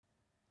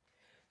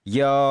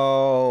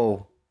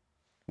Yo,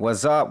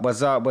 what's up?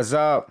 What's up? What's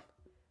up?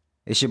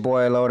 It's your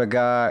boy Lord of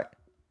God,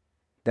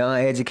 the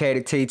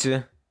uneducated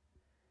teacher,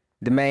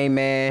 the main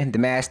man, the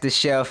master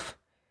chef,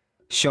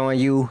 showing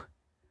you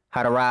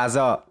how to rise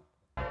up.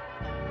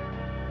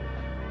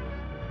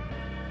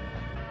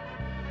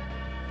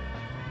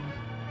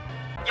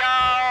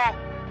 Yo,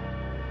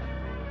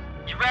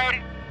 you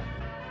ready?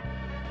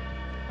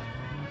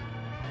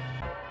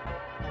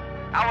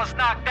 I was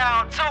knocked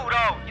down too,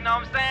 though. You know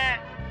what I'm saying?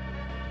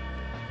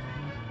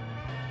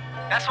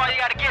 That's why you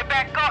gotta get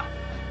back up.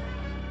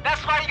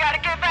 That's why you gotta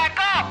get back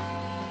up.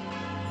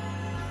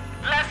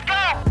 Let's go.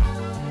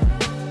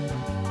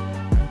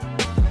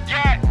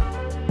 Yeah.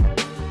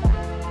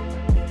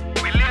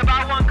 We live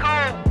by one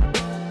code.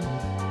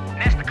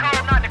 And that's the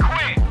code not to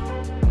quit.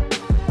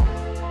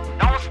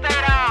 Don't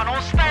stay down.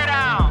 Don't stay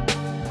down.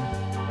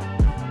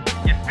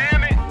 You feel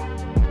me?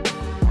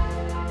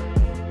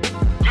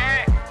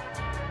 Yeah.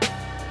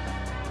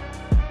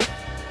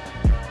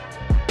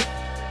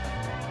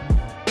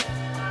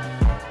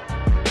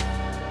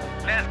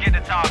 Let's get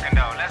to talking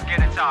though. Let's get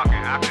to talking.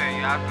 I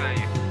feel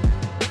you.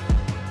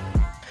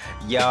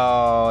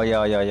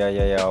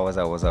 Yo.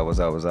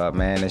 What's up,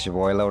 man? It's your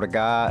boy Lord of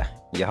God,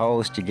 your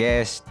host, your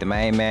guest, the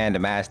main man, the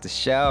master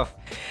chef.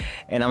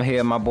 And I'm here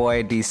with my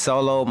boy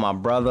D-soulo, my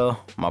brother,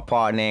 my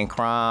partner in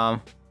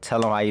crime.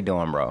 Tell him how you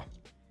doing, bro.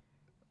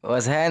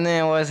 What's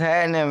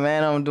happening,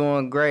 man? I'm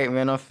doing great,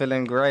 man. I'm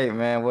feeling great,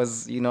 man.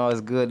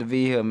 It's good to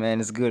be here, man.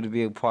 It's good to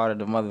be a part of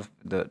the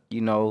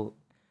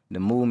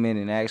movement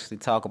and actually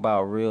talk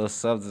about real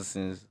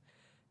substances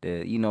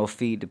that,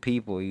 feed the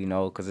people,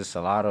 because it's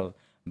a lot of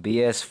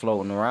BS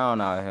floating around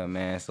out here,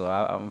 man. So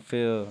I'm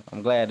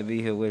glad to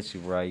be here with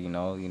you, bro.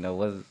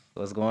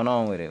 What's going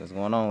on with it? What's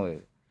going on with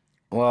it?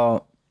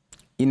 Well,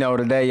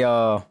 today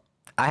I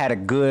had a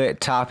good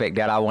topic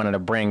that I wanted to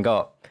bring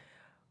up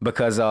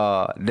because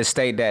the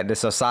state that the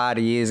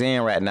society is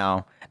in right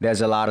now,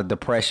 there's a lot of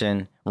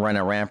depression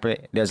running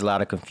rampant. There's a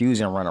lot of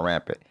confusion running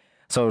rampant.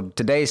 So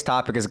today's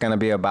topic is going to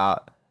be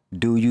about,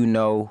 do you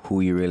know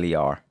who you really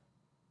are?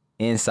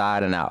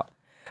 Inside and out.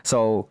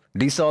 So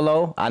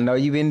D-soulo, I know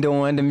you've been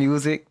doing the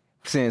music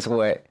since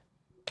what?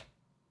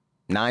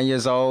 9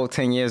 years old,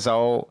 10 years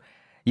old.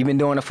 You've been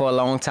doing it for a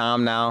long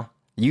time now.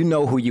 You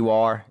know who you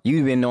are.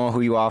 You've been knowing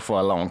who you are for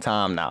a long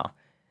time now.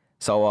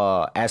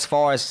 So as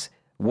far as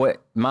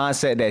what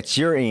mindset that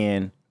you're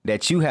in,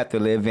 that you have to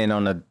live in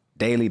on a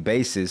daily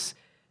basis,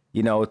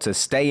 to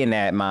stay in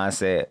that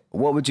mindset,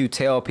 what would you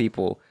tell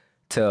people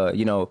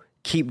to,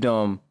 keep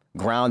them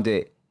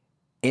grounded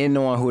in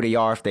knowing who they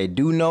are if they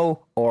do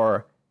know,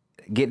 or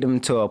get them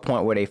to a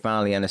point where they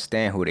finally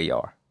understand who they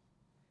are?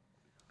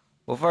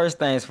 Well, first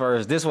things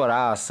first, this is what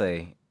I'll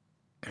say.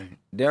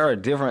 There are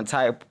different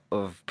type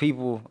of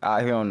people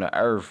out here on the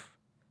earth.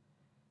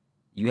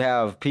 You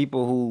have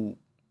people who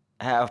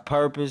have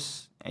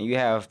purpose, and you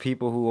have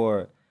people who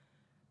are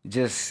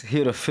just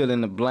here to fill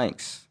in the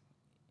blanks,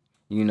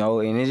 and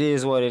it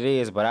is what it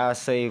is. But I'll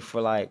say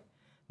for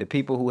the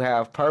people who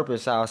have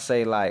purpose, I'll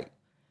say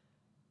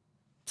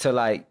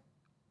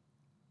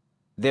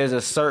there's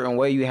a certain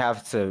way you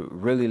have to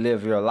really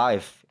live your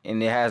life,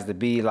 and it has to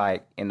be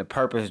in the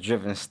purpose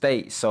driven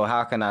state. So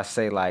how can I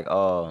say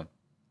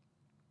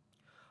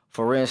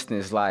for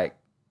instance,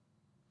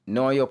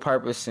 knowing your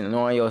purpose and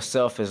knowing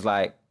yourself is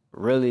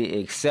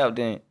really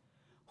accepting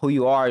who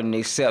you are and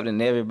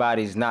accepting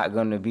everybody's not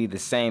going to be the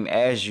same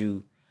as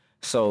you.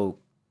 So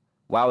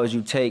why would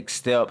you take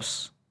similar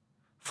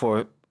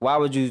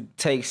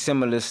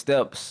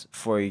steps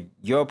for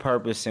your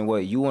purpose and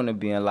what you want to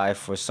be in life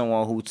for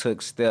someone who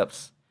took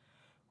steps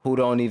who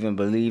don't even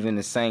believe in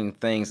the same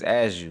things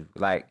as you?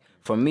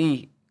 For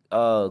me,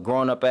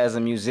 growing up as a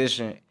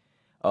musician,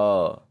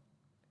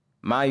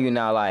 mind you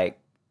now, I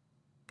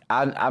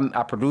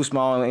produce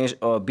my own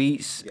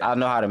beats. Yeah. I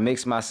know how to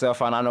mix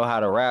myself, and I know how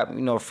to rap,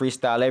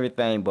 freestyle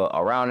everything. But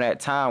around that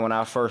time when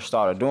I first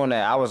started doing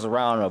that, I was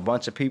around a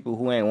bunch of people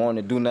who ain't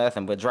wanting to do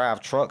nothing but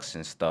drive trucks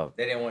and stuff.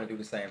 They didn't want to do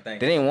the same thing.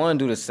 They didn't want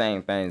to do the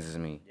same things as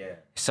me. Yeah.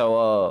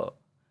 So,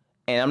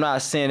 and I'm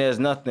not saying there's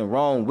nothing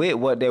wrong with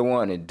what they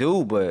want to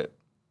do, but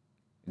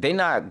they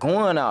not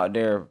going out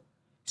there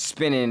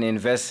spending,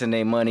 investing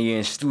their money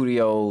in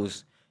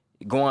studios,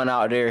 going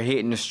out there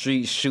hitting the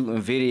streets,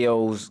 shooting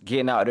videos,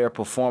 getting out there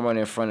performing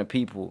in front of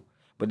people.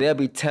 But they'll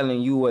be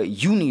telling you what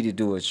you need to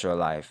do with your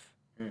life.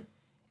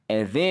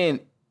 And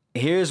then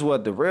here's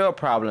what the real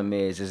problem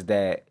is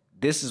that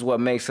this is what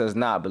makes us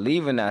not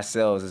believe in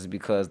ourselves, is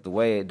because the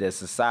way the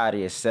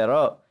society is set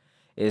up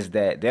is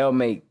that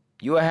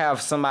you'll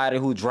have somebody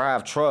who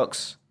drive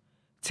trucks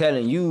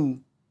telling you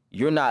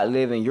you're not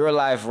living your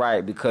life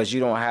right because you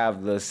don't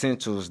have the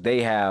essentials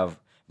they have,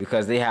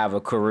 because they have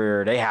a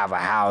career, they have a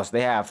house,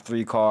 they have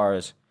 3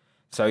 cars.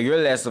 So you're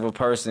less of a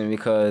person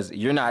because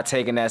you're not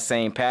taking that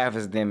same path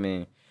as them,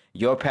 and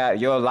your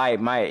life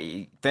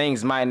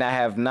things might not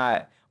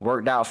have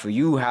worked out for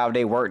you how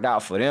they worked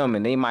out for them,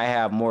 and they might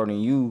have more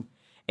than you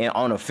and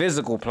on a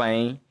physical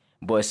plane,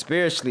 but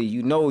spiritually,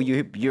 you're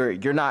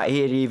not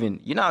here to even,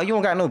 you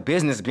don't got no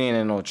business being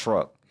in no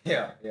truck.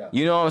 Yeah, yeah.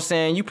 You know what I'm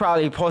saying? You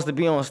probably supposed to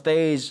be on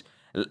stage,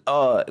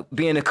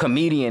 being a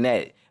comedian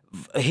at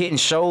hitting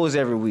shows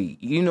every week.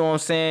 You know what I'm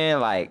saying?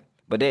 Like,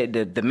 but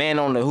the man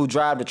who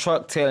drive the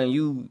truck telling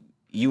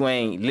you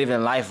ain't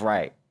living life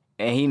right,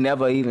 and he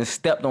never even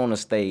stepped on the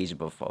stage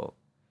before.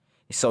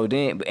 So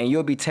then, and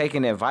you'll be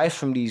taking advice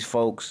from these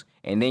folks,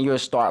 and then you'll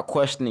start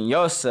questioning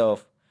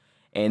yourself.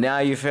 And now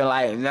you feel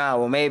like, nah,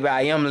 well, maybe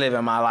I am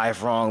living my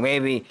life wrong.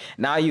 Maybe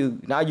now you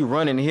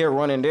running here,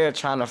 running there,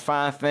 trying to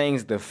find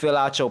things to fill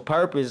out your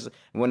purpose.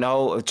 When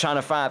trying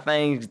to find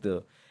things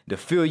to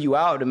fill you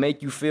out, to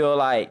make you feel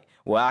like,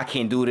 well, I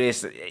can do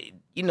this.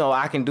 You know,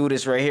 I can do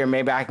this right here.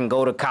 Maybe I can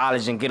go to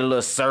college and get a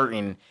little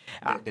certain.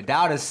 The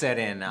doubt is set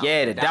in now.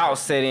 Yeah, the doubt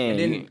set in. And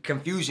then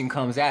confusion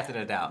comes after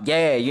the doubt.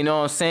 Yeah, you know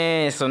what I'm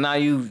saying? So now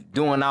you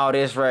doing all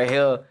this right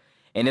here.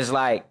 And it's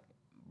like,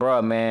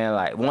 bro, man,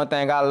 like one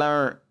thing I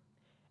learned,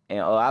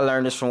 and I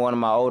learned this from one of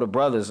my older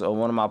brothers or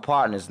one of my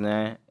partners,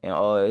 man. And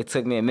it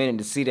took me a minute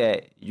to see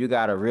that you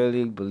got to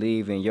really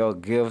believe in your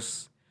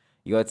gifts,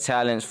 your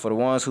talents. For the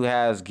ones who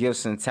have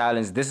gifts and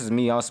talents, this is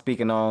me I'm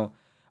speaking on.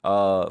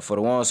 For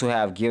the ones who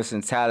have gifts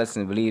and talents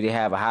and believe they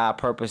have a high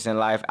purpose in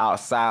life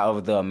outside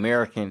of the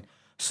American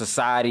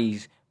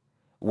society's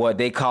what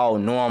they call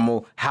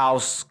normal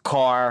house,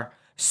 car,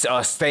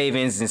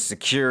 savings and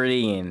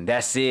security, and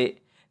that's it.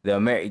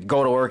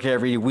 Go to work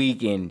every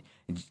week and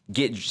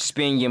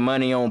spend your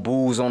money on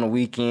booze on the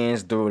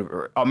weekends,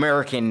 the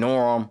American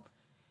norm.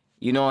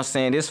 You know what I'm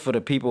saying? This for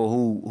the people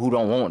who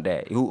don't want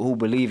that, who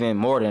believe in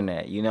more than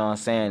that. You know what I'm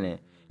saying? And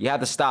you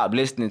have to stop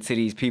listening to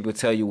these people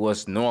tell you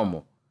what's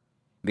normal.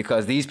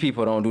 Because these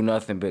people don't do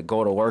nothing but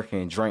go to work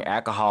and drink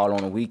alcohol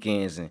on the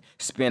weekends and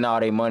spend all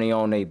their money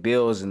on their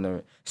bills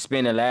and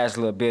spend the last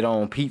little bit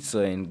on pizza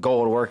and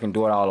go to work and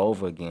do it all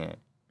over again.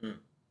 Mm.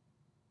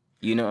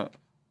 You know?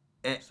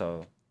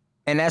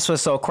 And that's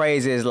what's so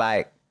crazy is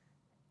like,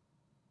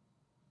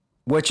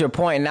 what you're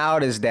pointing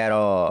out is that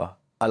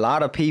a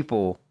lot of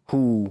people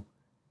who,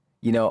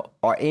 you know,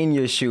 are in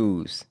your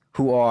shoes,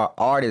 who are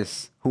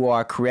artists, who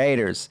are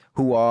creators,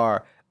 who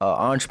are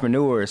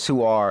entrepreneurs,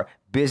 who are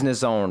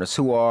business owners,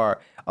 who are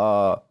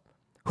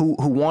who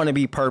want to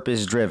be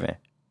purpose driven.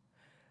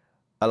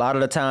 A lot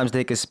of the times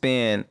they could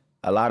spend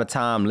a lot of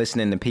time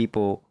listening to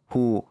people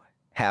who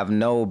have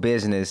no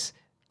business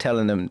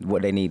telling them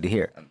what they need to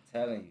hear. I'm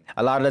telling you.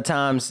 A lot of the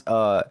times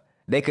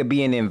they could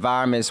be in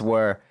environments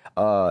where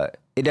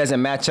it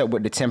doesn't match up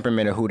with the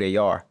temperament of who they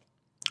are.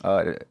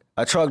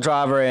 A truck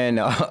driver and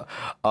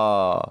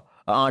an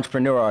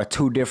entrepreneur are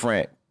two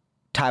different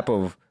type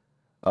of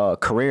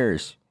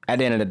careers. At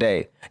the end of the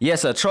day,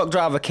 yes, a truck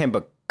driver can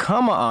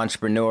become an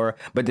entrepreneur,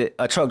 but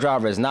a truck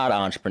driver is not an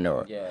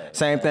entrepreneur. Yeah,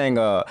 Same thing.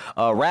 A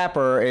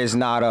rapper is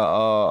not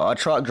a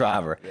truck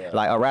driver. Yeah.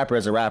 Like a rapper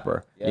is a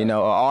rapper. Yeah. You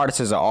know, an artist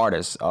is an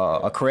artist.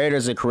 A creator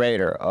is a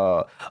creator.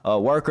 A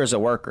worker is a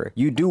worker.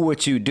 You do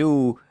what you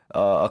do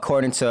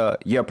according to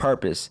your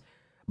purpose.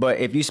 But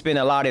if you spend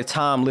a lot of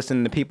time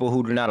listening to people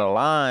who do not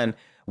align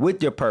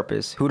with your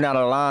purpose, who do not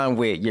align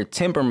with your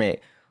temperament,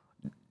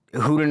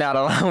 who do not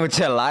align with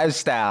your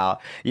lifestyle,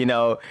 you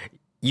know,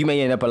 you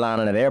may end up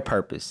aligning to their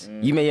purpose.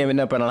 You may end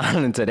up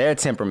aligning to their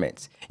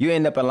temperaments. You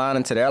end up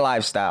aligning to their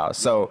lifestyle.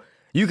 So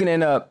you can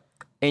end up,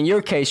 in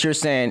your case, you're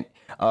saying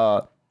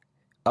a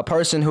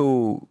person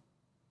who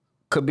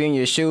could be in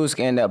your shoes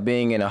can end up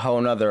being in a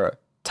whole nother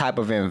type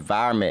of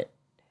environment.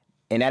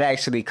 And that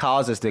actually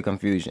causes the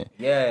confusion.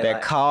 Yeah.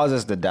 That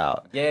causes the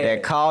doubt. Yeah.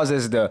 That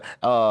causes the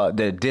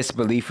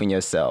disbelief in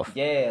yourself.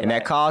 Yeah. And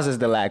that causes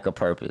the lack of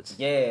purpose.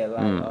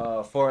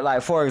 Yeah.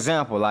 For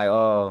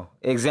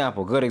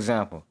example, good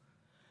example.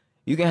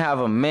 You can have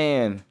a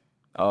man.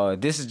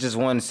 This is just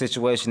one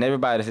situation.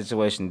 Everybody's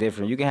situation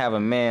different. You can have a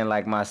man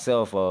like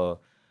myself,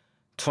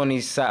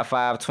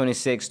 25,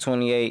 26,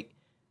 28,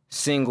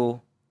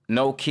 single,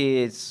 no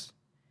kids,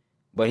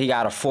 but he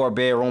got a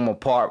 4-bedroom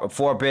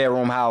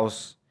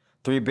house.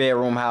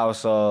 3-bedroom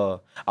house,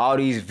 all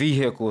these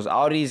vehicles,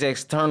 all these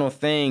external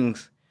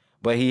things,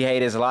 but he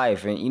hate his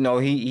life, and you know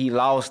he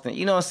lost.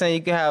 You know what I'm saying?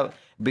 You can have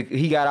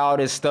he got all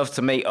this stuff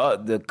to make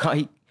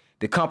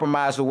the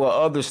compromise with what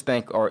others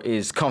think or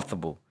is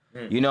comfortable.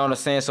 You know what I'm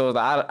saying? So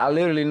I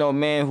literally know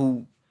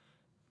men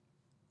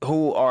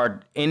who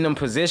are in them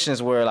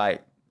positions where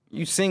like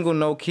you single,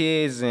 no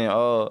kids, and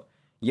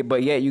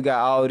but yet you got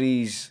all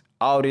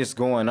this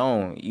going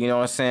on, you know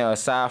what I'm saying,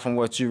 aside from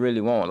what you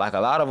really want. Like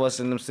a lot of us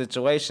in them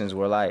situations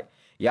where like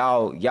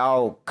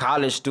y'all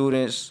college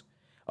students,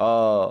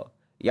 y'all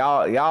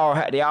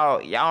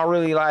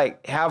really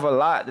like have a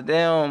lot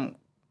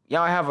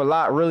y'all have a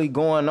lot really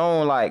going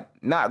on, like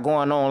not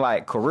going on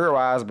like career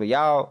wise, but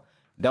y'all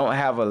don't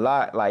have a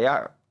lot, like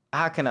y'all,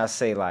 how can I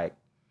say, like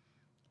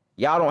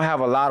y'all don't have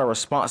a lot of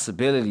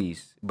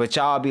responsibilities, but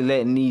y'all be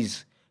letting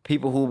these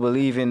people who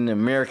believe in the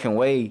American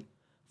way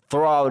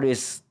throw all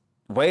this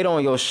weight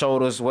on your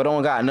shoulders, what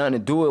don't got nothing to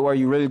do with where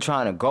you really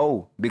trying to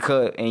go,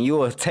 and you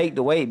will take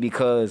the weight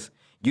because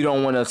you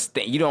don't want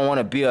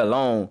to be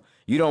alone.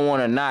 You don't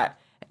want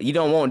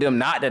them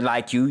not to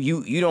like you.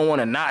 You don't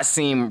want to not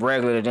seem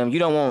regular to them. You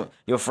don't want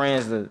your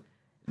friends to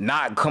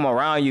not come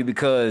around you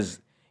because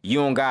you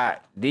don't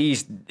got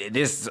this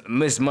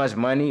much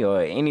money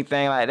or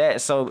anything like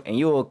that. So, and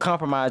you will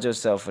compromise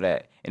yourself for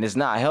that, and it's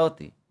not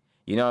healthy.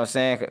 You know what I'm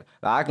saying? Like,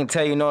 I can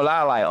tell you no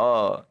lie. Like,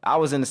 I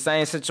was in the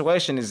same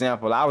situation.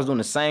 Example, I was doing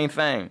the same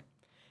thing,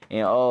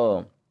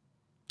 and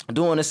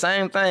doing the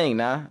same thing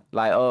now.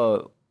 Like,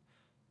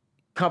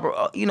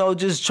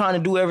 just trying to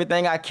do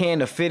everything I can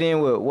to fit in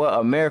with what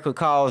America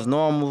calls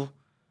normal.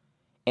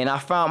 And I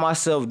found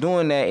myself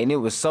doing that, and it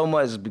was so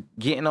much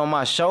getting on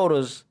my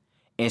shoulders.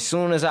 And as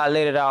soon as I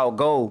let it all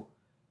go,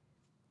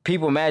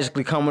 people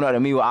magically coming up to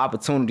me with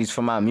opportunities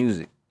for my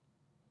music.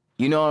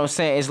 You know what I'm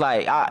saying? It's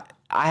like I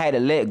had to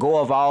let go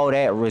of all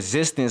that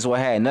resistance, what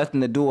had nothing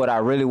to do with what I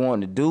really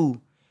wanted to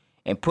do,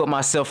 and put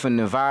myself in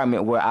an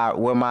environment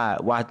where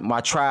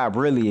my tribe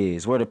really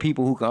is, where the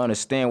people who can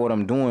understand what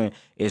I'm doing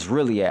is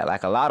really at.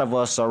 Like, a lot of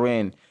us are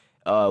in,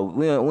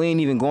 we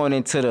ain't even going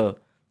into the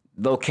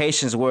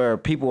locations where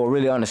people will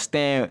really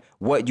understand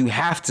what you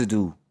have to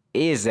do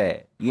is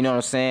at. You know what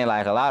I'm saying?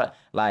 Like, a lot of,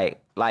 like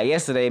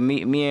yesterday,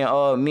 me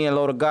and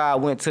Lord of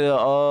God went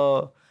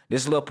to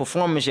this little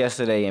performance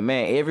yesterday, and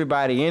man,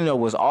 everybody in there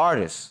was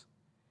artists.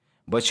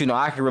 But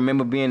I can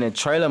remember being a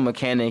trailer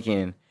mechanic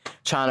and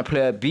trying to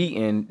play a beat,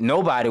 and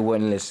nobody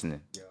wasn't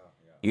listening. Yeah.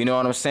 You know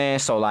what I'm saying?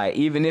 So, like,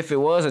 even if it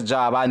was a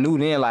job, I knew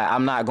then, like,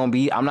 I'm not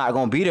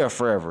gonna be there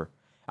forever.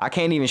 I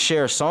can't even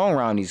share a song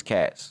around these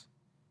cats.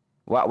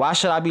 Why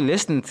should I be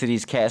listening to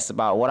these cats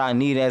about what I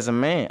need as a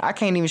man? I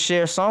can't even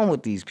share a song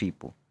with these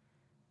people.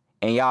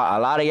 And a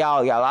lot of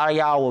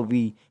y'all will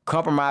be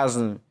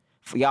compromising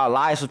for y'all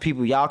lives with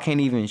people y'all can't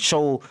even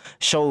show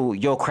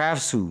your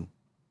craft to.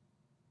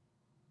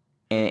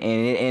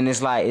 And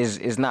it's like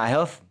it's not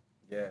healthy.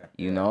 Yeah.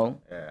 You know?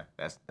 Yeah.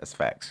 That's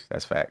facts.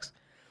 That's facts.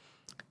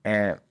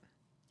 And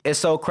it's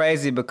so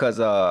crazy because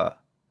I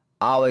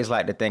always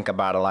like to think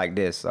about it like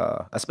this,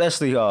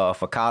 especially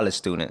for college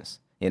students.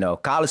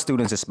 College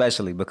students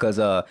especially, because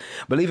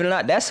believe it or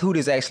not, that's who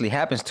this actually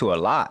happens to a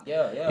lot.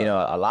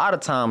 Yeah. A lot of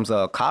times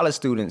college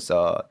students,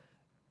 y'all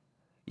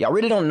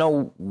really don't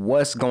know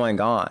what's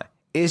going on.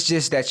 It's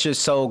just that you're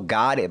so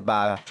guided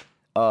by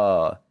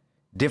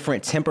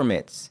different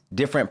temperaments,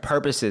 different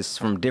purposes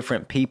from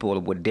different people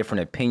with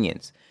different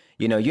opinions.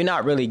 You're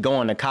not really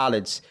going to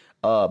college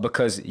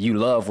because you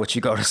love what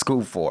you go to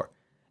school for.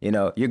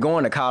 You're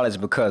going to college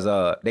because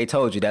they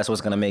told you that's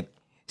what's going to make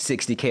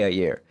 $60K a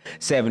year,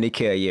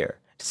 $70K a year,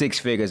 6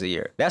 figures a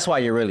year. That's why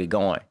you're really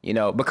going,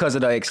 because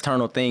of the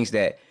external things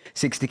that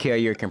 $60K a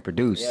year can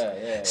produce.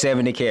 Yeah.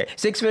 70K.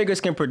 6 figures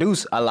can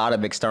produce a lot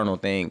of external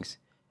things.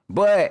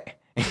 But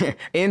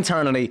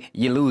internally,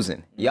 you're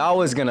losing. You're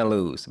always going to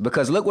lose.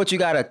 Because look what you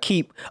got to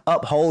keep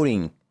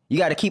upholding. You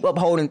got to keep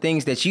upholding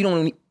things that you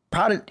don't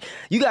probably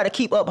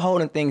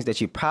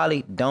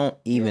don't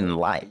even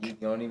like. You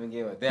don't even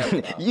give a damn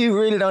about. You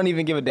really don't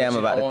even give a damn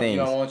about the things.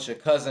 You don't want your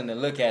cousin to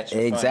look at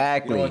you.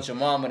 Exactly. You don't want your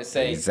mama to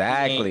say,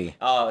 exactly.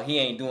 He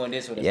ain't doing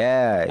this with us.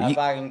 Yeah. If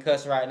I can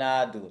cuss right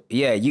now, I do it.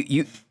 Yeah,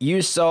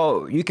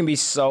 you can be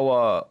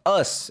so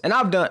us. And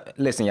I've done.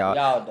 Listen, y'all.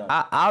 Y'all done.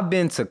 I've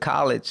been to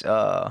college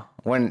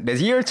when the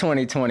year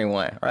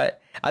 2021, right?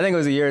 I think it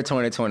was the year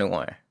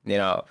 2021.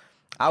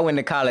 I went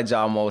to college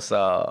almost.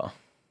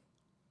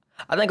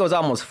 I think it was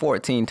almost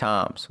 14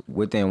 times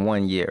within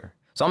 1 year.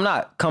 So I'm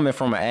not coming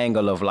from an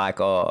angle of like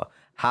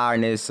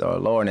highness or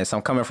lowness.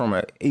 I'm coming from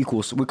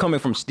we're coming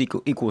from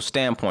equal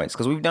standpoints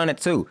because we've done it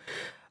too.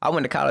 I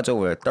went to college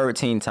over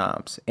 13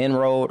 times.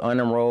 Enrolled,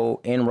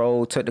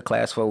 took the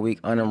class for a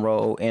week,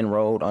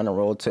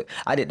 unenrolled,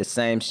 I did the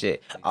same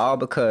shit. All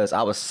because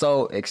I was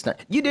so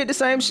You did the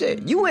same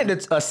shit. You went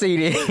to a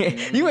CD.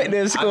 You went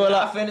to school.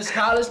 I finished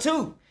college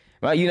too.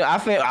 Well,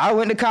 I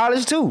went to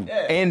college too.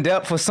 Yeah. End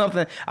up for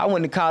something. I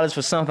went to college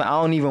for something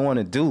I don't even want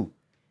to do.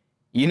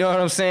 You know what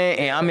I'm saying?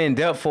 And I'm in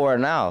debt for it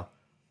now.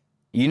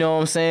 You know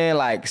what I'm saying?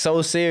 Like,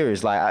 so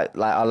serious. Like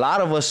a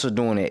lot of us are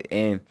doing it,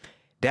 and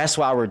that's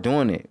why we're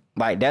doing it.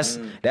 Like, that's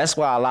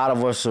why a lot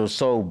of us are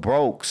so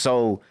broke,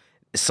 so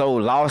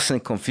lost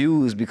and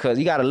confused, because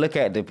you got to look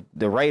at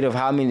the rate of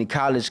how many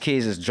college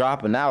kids is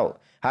dropping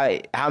out.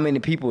 How many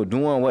people are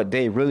doing what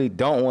they really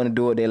don't want to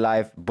do with their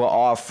life, but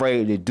are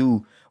afraid to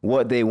do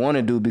what they want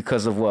to do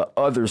because of what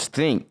others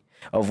think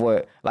of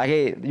what, like,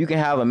 hey, you can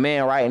have a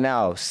man right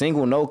now,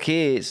 single, no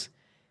kids,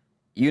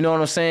 you know what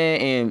I'm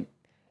saying?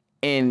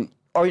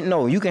 Or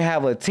no, you can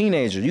have a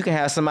teenager, you can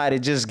have somebody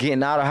just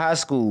getting out of high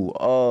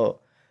school,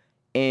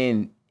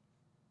 and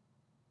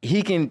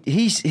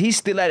he's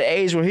still at an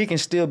age where he can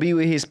still be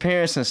with his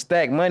parents and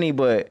stack money,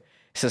 but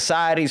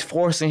society's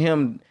forcing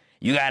him,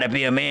 you gotta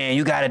be a man,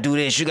 you gotta do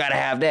this, you gotta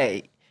have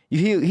that.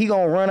 He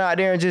gonna run out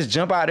there and just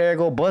jump out there and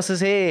go bust his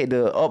head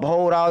to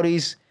uphold all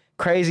these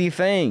crazy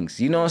things.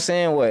 You know what I'm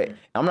saying? What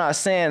I'm not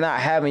saying not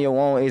having your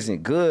own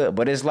isn't good,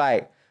 but it's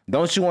like,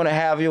 don't you want to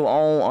have your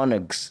own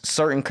under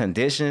certain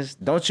conditions?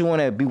 Don't you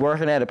want to be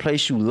working at a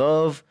place you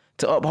love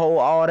to uphold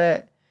all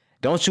that?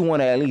 Don't you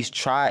want to at least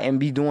try and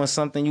be doing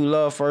something you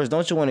love first?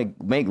 Don't you want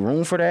to make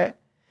room for that?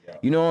 Yeah.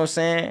 You know what I'm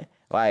saying?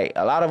 Like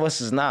a lot of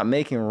us is not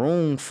making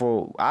room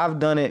for. I've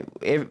done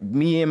it.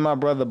 Me and my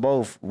brother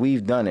both.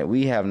 We've done it.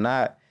 We have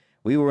not.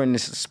 We were in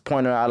this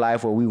point in our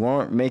life where we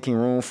weren't making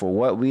room for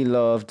what we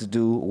love to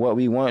do, what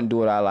we want to do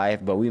with our life,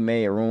 but we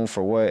made room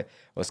for what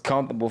was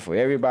comfortable for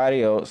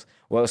everybody else,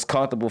 what was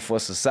comfortable for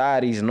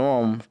society's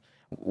normal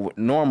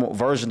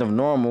version of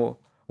normal,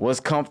 was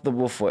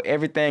comfortable for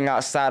everything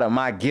outside of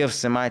my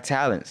gifts and my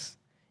talents.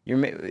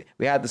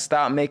 We have to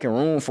stop making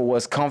room for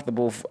what's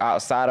comfortable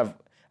outside of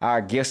our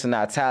gifts and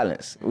our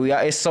talents.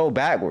 It's so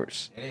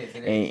backwards. It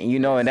is.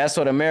 And and that's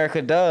what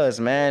America does,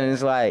 man. And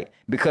it's like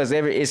because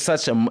it's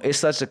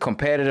such a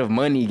competitive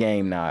money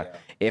game now. Yeah.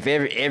 If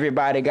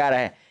everybody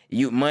gotta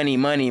money.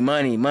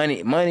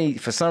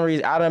 For some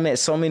reason, I done met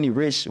so many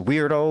rich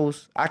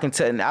weirdos. I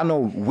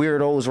know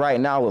weirdos right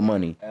now with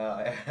money.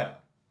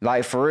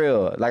 Like for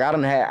real. Like I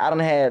done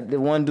had the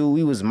one dude,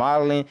 we was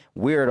modeling,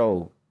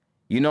 weirdo.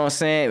 You know what I'm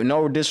saying?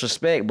 No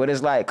disrespect, but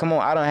it's like, come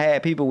on, I done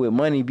had people with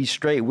money be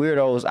straight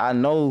weirdos I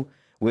know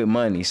with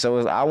money.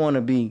 So I want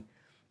to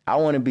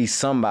be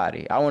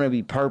somebody. I want to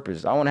be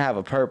purpose. I want to have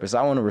a purpose.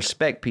 I want to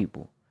respect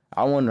people.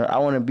 I want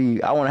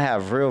to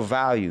have real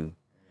value.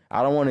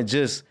 I don't want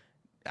to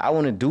I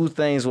want to do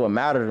things what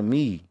matter to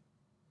me.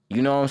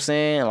 You know what I'm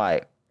saying?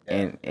 Like,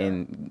 and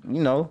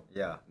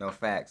Yeah, no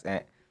facts.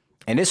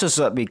 And this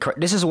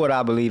is what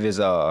I believe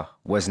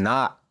was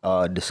not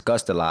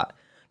discussed a lot.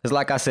 Because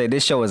like I said,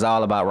 this show is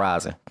all about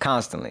rising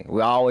constantly.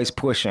 We're always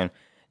pushing,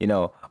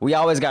 we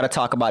always got to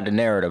talk about the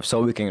narrative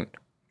so we can,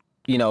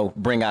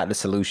 bring out the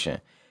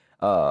solution.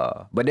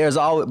 But there's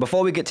always,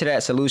 before we get to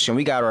that solution,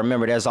 we got to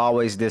remember there's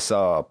always this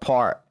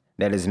part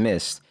that is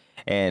missed.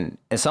 And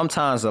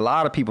sometimes a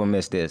lot of people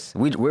miss this.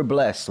 We're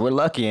blessed. We're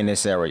lucky in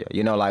this area.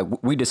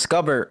 Like we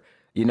discovered,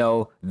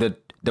 the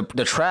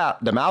trap,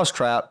 the mouse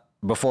trap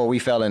before we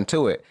fell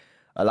into it.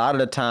 A lot of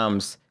the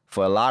times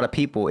for a lot of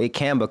people, it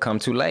can become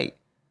too late.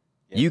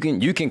 You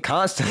can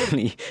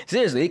constantly,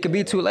 seriously, it could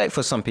be too late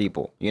for some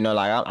people.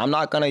 Like I'm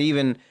not gonna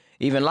even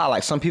lie.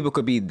 Like some people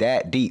could be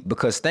that deep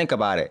because think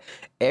about it.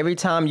 Every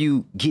time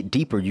you get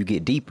deeper, you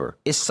get deeper.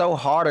 It's so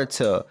harder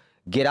to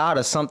get out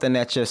of something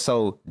that you're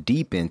so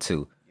deep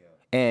into.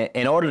 Yeah. And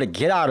in order to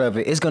get out of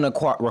it, it's gonna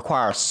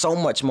require so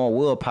much more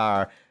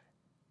willpower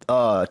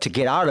to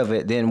get out of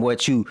it than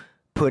what you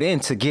put in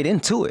to get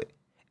into it.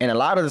 And a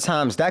lot of the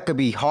times that could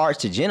be hard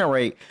to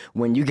generate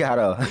when you got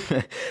a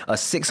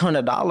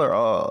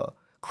 $600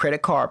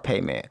 credit card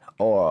payment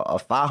or a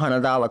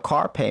 $500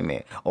 car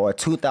payment or a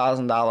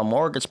 $2,000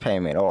 mortgage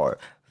payment or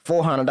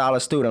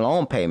 $400 student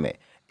loan payment.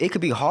 It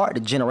could be hard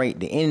to generate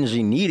the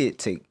energy needed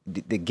to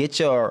get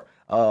your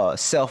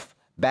self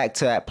back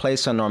to that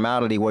place of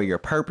normality where you're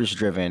purpose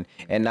driven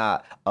and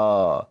not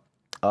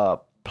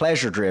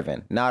pleasure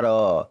driven,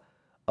 not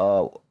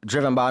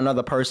driven by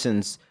another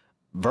person's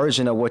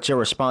version of what your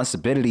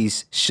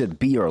responsibilities should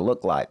be or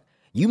look like.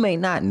 You may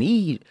not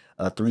need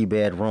a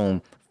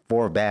 3-bedroom,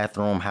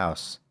 4-bathroom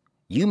house.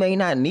 You may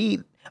not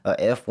need a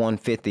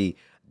F-150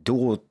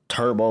 dual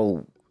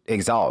turbo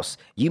exhaust.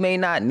 You may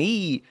not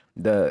need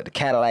the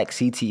Cadillac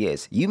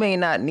CTS. You may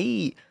not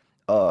need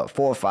 4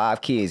 or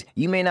 5 kids.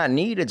 You may not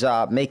need a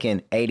job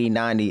making 80,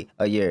 90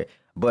 a year,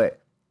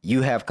 but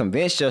you have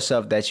convinced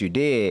yourself that you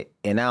did,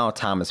 and now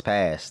time has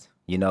passed.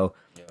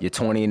 You're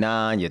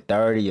 29, you're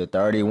 30, you're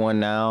 31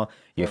 now,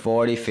 you're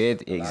 40,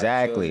 50,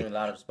 exactly.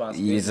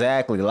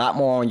 Exactly, a lot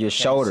more on your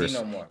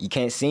shoulders. You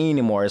can't see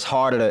anymore. It's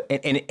harder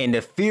to, and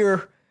the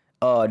fear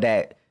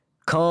that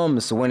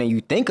comes when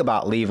you think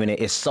about leaving it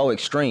is so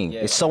extreme.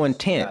 It's so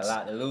intense. You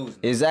got a lot to lose.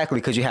 Exactly,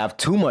 because you have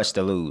too much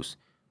to lose.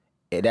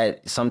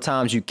 That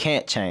sometimes you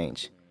can't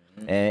change,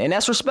 and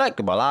that's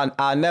respectable.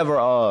 I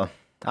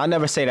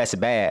never say that's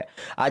bad.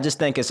 I just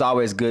think it's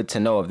always good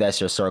to know if that's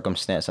your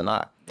circumstance or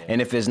not. Yeah.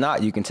 And if it's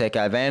not, you can take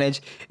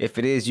advantage. If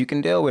it is, you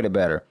can deal with it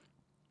better.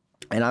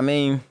 And I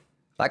mean,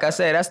 like I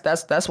said,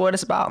 that's what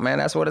it's about, man.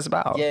 That's what it's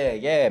about.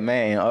 Yeah,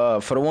 man.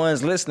 For the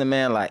ones listening,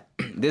 man, like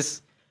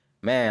this,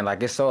 man,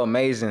 like it's so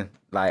amazing.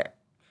 Like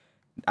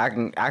I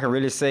can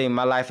really say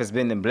my life has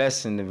been a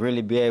blessing to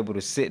really be able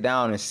to sit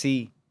down and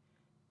see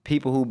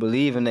people who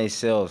believe in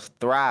themselves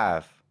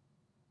thrive.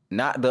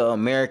 Not the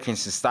American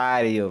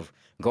society of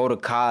go to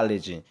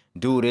college and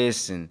do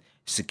this and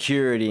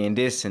security and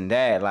this and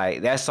that.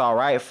 Like that's all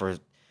right for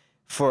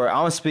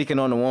I'm speaking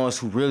on the ones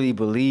who really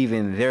believe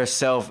in their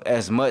self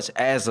as much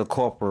as a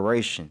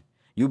corporation.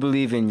 You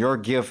believe in your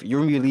gift. You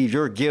believe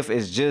your gift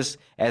is just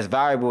as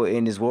valuable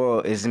in this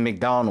world as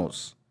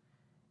McDonald's.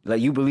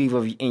 Like you believe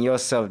in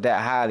yourself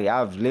that highly.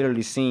 I've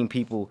literally seen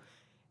people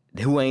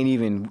who ain't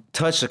even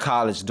touched a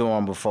college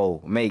dorm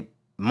before make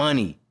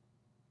money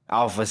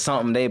off of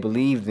something they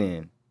believed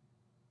in.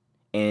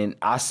 And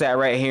I sat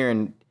right here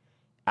and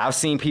I've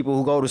seen people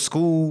who go to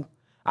school.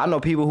 I know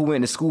people who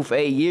went to school for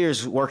 8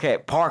 years work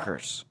at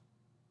Parker's.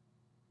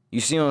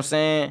 You see what I'm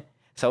saying?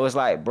 So it's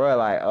like, bro,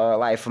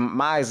 like from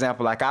my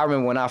example, like I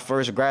remember when I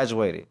first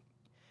graduated,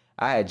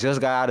 I had just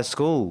got out of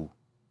school.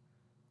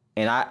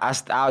 And I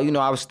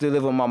was still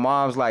living with my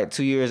mom's like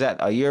 2 years,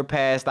 a year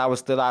passed, I was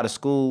still out of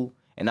school.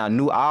 And I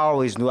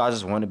always knew I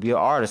just wanted to be an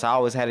artist. I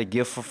always had a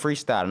gift for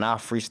freestyle, and I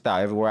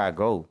freestyle everywhere I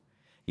go,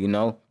 you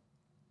know?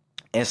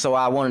 And so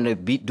I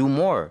wanted to do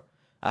more.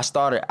 I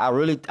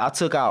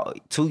took out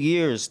 2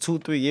 years,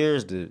 3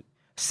 years to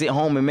sit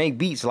home and make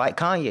beats like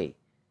Kanye.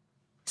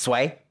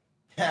 Sway.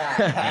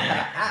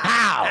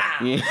 How?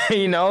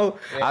 You know?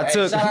 Yeah,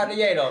 shout out to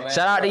Ye though, man.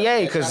 Shout out to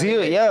Ye, because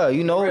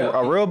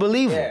a real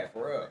believer. Yeah,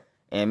 for real.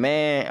 And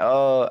man,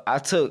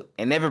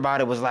 and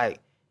everybody was like,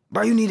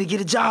 bro, you need to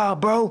get a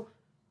job, bro.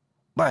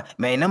 But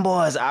man, them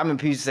boys, I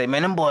remember people say,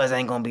 man, that boy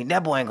ain't gonna be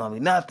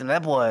nothing.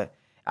 That boy.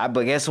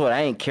 But guess what?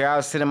 I ain't care. I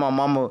was sitting in my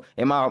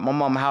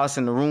mama house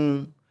in the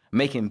room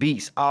making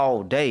beats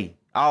all day,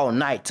 all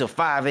night till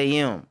 5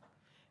 a.m.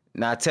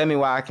 Now tell me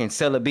why I can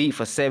sell a beat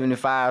for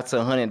 $75 to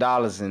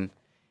 $100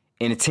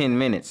 in 10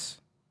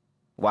 minutes.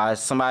 Why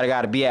somebody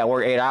got to be at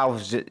work 8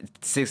 hours,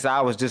 6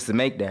 hours just to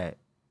make that.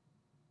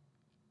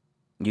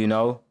 You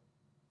know?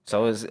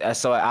 So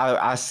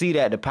I see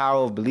that the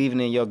power of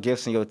believing in your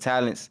gifts and your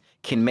talents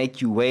can make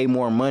you way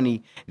more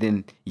money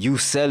than you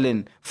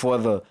selling for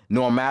the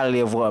normality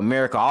of what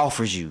America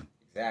offers you.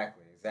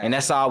 Exactly. And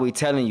that's all we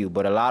telling you.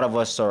 But a lot of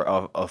us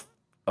are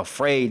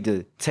afraid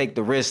to take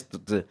the risk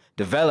to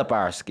develop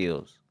our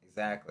skills.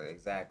 Exactly.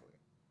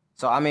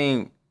 So, I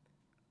mean,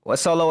 what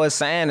Solo is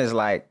saying is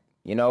like,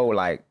 you know,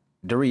 like,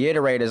 to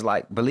reiterate is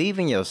like, believe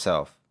in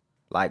yourself.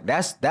 Like,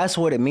 that's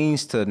what it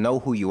means to know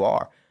who you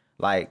are.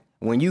 Like,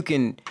 when you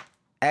can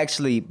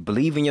actually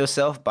believe in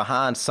yourself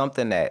behind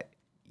something that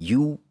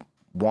you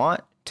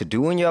want to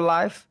do in your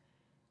life,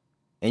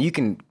 and you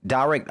can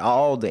direct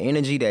all the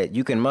energy that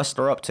you can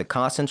muster up to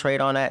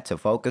concentrate on that, to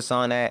focus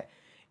on that.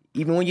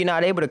 Even when you're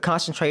not able to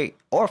concentrate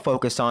or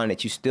focus on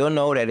it, you still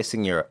know that it's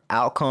in your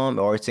outcome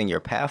or it's in your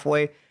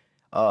pathway.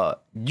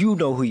 You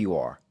know who you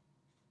are.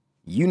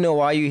 You know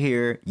why you're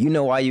here. You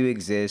know why you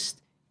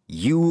exist.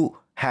 You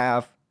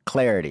have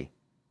clarity.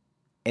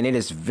 And it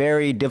is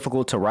very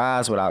difficult to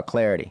rise without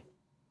clarity.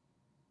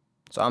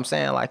 So I'm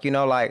saying, like, you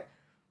know, like,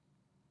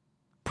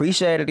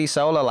 appreciate it,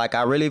 D-soulo. Like,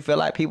 I really feel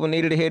like people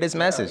needed to hear this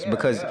message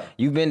because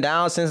you've been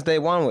down since day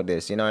one with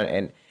this, you know,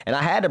 and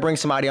I had to bring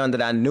somebody on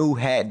that I knew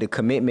had the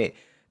commitment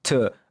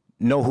to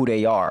know who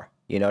they are.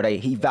 You know,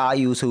 he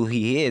values who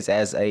he is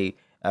as a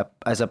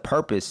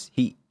purpose.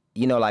 He,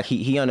 you know, like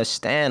he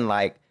understands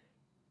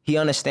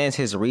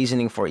his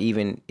reasoning for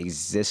even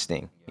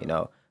existing, you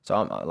know. So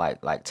I'm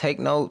like take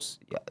notes,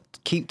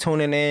 keep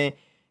tuning in,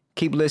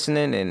 keep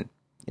listening, and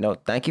you know,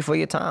 thank you for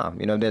your time.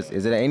 You know,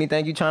 is there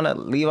anything you trying to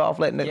leave off?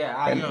 Let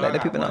the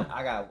people know.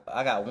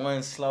 I got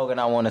one slogan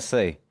I want to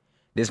say.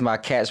 This is my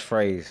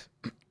catchphrase.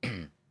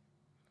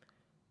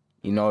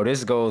 You know,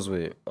 this goes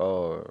with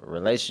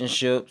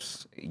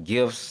relationships,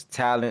 gifts,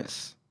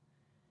 talents,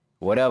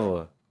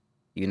 whatever.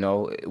 You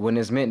know, when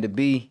it's meant to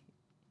be,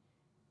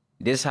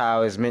 this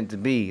how it's meant to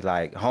be.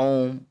 Like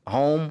home,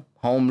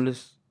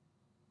 homeless,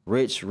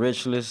 rich,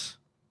 richless,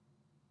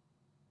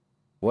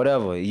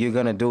 whatever. You're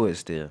gonna do it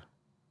still.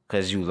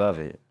 Because you love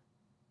it.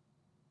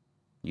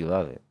 You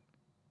love it.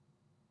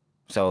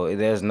 So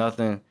there's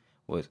nothing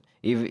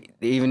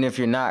even if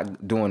you're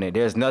not doing it,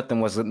 there's nothing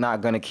was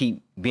not gonna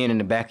keep being in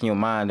the back of your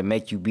mind to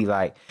make you be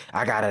like,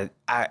 I gotta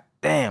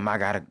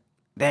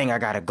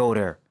go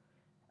there.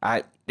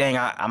 I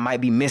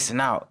might be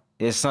missing out.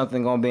 There's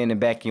something gonna be in the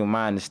back of your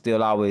mind to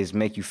still always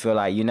make you feel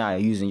like you're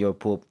not using your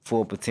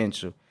full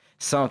potential.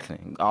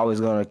 Something always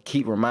gonna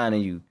keep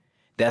reminding you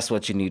that's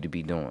what you need to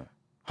be doing.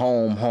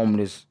 Home,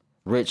 homeless,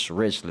 rich,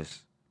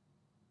 richless.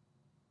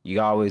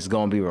 You always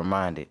gonna be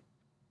reminded,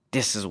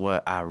 this is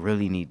what I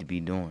really need to be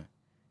doing.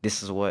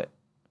 This is what,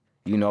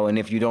 you know, and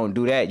if you don't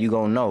do that, you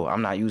gonna know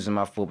I'm not using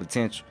my full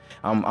potential.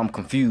 I'm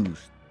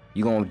confused.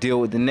 You gonna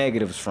deal with the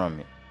negatives from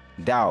it.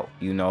 Doubt,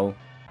 you know,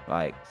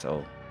 like,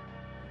 so,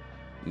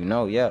 you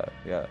know, yeah.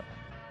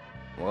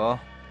 Well,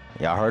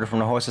 y'all heard it from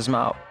the horse's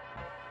mouth.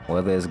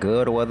 Whether it's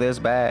good or whether it's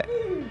bad,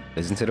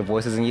 listen to the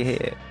voices in your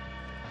head.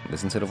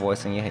 Listen to the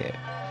voice in your head.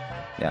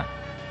 Yeah.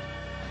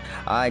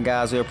 All right,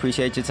 guys, we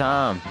appreciate your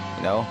time.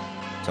 You know,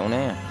 tune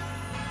in.